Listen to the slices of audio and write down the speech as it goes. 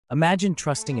Imagine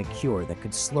trusting a cure that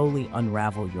could slowly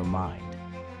unravel your mind.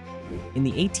 In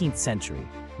the 18th century,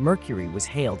 mercury was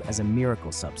hailed as a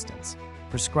miracle substance,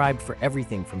 prescribed for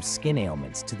everything from skin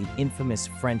ailments to the infamous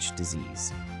French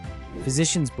disease.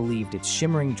 Physicians believed its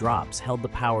shimmering drops held the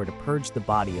power to purge the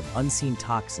body of unseen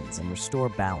toxins and restore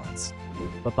balance.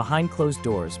 But behind closed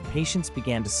doors, patients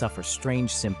began to suffer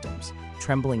strange symptoms: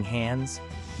 trembling hands,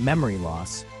 memory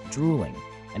loss, drooling,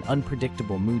 and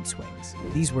unpredictable mood swings.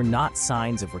 These were not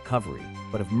signs of recovery,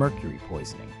 but of mercury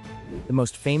poisoning. The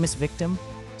most famous victim?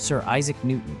 Sir Isaac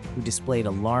Newton, who displayed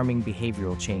alarming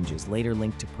behavioral changes later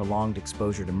linked to prolonged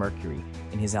exposure to mercury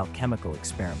in his alchemical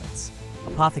experiments.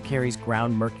 Apothecaries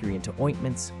ground mercury into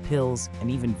ointments, pills, and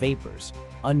even vapors,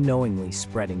 unknowingly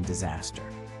spreading disaster.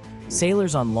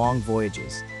 Sailors on long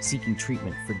voyages, seeking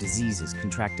treatment for diseases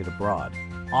contracted abroad,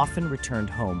 often returned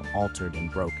home altered and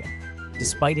broken.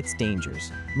 Despite its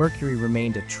dangers, mercury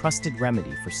remained a trusted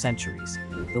remedy for centuries.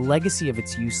 The legacy of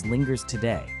its use lingers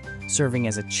today, serving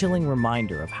as a chilling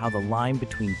reminder of how the line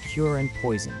between cure and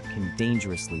poison can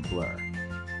dangerously blur.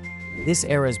 This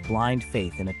era's blind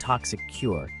faith in a toxic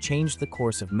cure changed the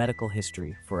course of medical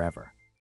history forever.